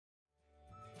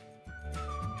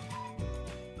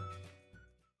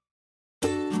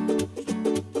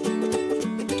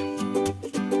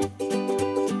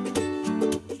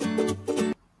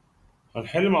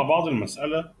هنحل مع بعض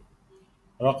المسألة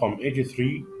رقم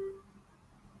 83.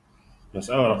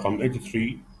 مسألة رقم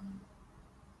 83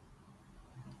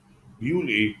 بيقول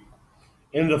إيه؟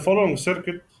 In the following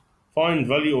circuit find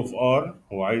value of R.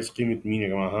 هو عايز قيمة مين يا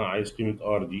جماعة؟ عايز قيمة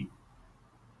R دي.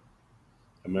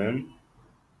 تمام.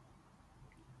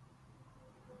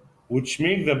 Which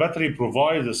make the battery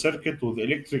provide the circuit with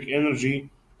electric energy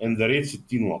in the rate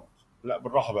 60 واط. لا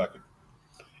بالراحة بقى كده.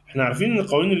 احنا عارفين إن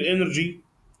قوانين الانرجي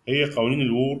هي قوانين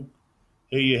الورك،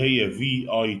 هي في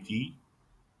اي تي،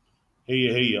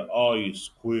 هي اي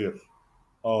سكوير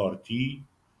ار تي،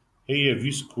 هي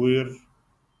في سكوير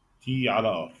تي على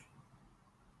ار.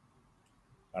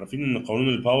 عارفين ان قوانين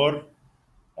الباور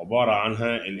عبارة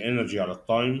عنها الانرجي على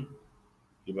التايم،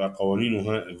 يبقى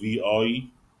قوانينها في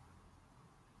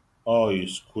اي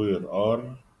سكوير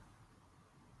ار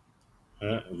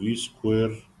في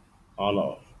سكوير على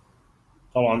ار.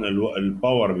 طبعا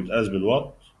الباور بيتقاس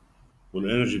بالوات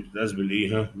والانرجي بتتقاس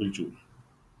بالايه؟ بالجول.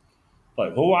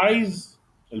 طيب هو عايز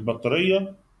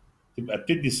البطارية تبقى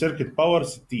بتدي السيركت باور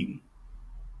 60.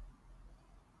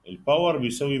 الباور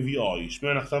بيساوي في اي.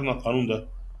 اشمعنى اخترنا القانون ده؟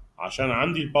 عشان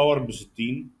عندي الباور ب 60،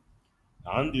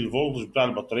 عندي الفولتج بتاع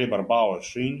البطاريه ب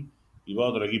 24، يبقى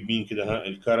اقدر اجيب مين كده؟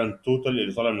 الكارنت توتال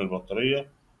اللي طالع من البطاريه.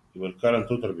 يبقى الكارنت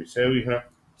توتال بيساوي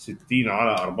 60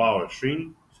 على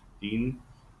 24. 60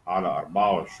 على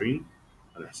 24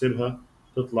 هنحسبها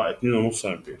تطلع 2.5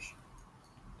 امبير.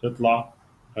 تطلع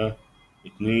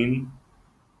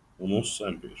 2.5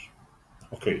 امبير.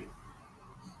 اوكي.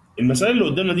 المسألة اللي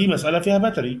قدامنا دي مسألة فيها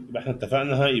باتري، يبقى احنا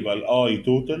اتفقنا يبقى الاي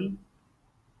توتال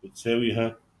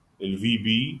بتساوي الفي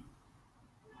بي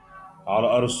على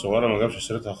ار الصغيرة ما جابش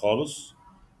سيرتها خالص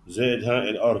زائد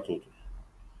الار توتال.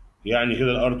 يعني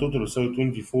كده الار توتال بتساوي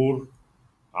 24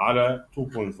 على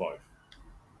 2.5.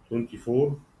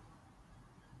 24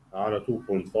 على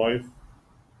 2.5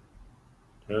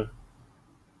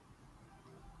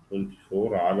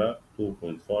 24 على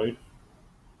 2.5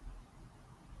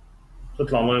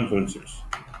 تطلع 9.6.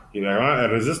 يبقى يا جماعة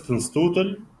الريزيستنس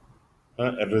توتال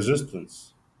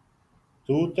الريزيستنس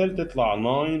توتال تطلع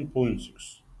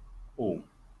 9.6 اوم.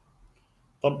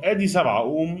 طب ادي 7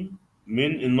 اوم من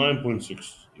ال 9.6،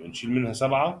 يبقى نشيل منها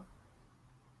 7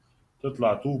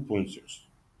 تطلع 2.6.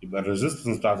 يبقى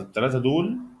الريزيستنس بتاعت الثلاثه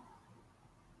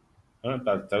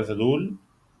دول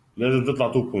لازم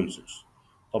تطلع 2.6.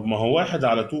 طب ما هو 1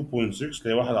 على 2.6 اللي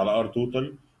هي 1 على ار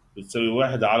توتال بتساوي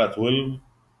 1 على 12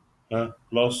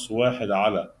 بلس 1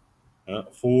 على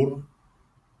 4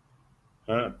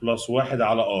 بلس 1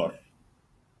 على ار.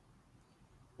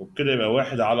 وبكده يبقى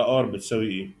 1 على ار بتساوي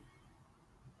ايه؟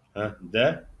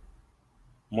 ده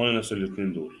ماينس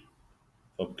الاثنين دول.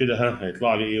 فبكده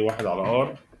هيطلع لي ايه؟ 1 على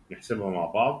ار. نحسبها مع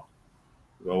بعض.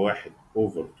 يبقى 1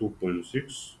 اوفر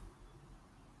 2.6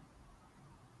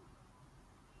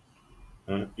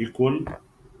 ايكوال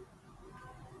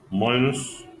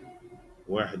ماينس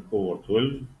 1 اوفر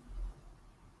 12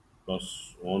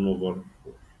 بلس 1 اوفر 4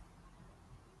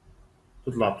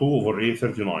 تطلع 2 اوفر ايه؟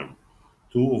 39.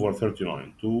 2 اوفر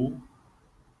 39. 2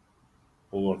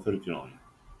 اوفر 39.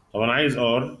 طب انا عايز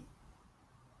ار.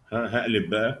 هقلب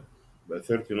بقى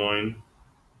 39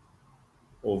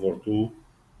 اوفر 2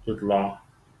 تطلع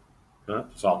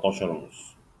 19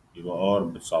 ونص. يبقى ار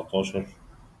ب 19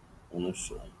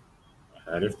 ونص اوم.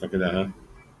 احنا عرفنا كده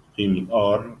قيمة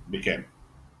ار بكام.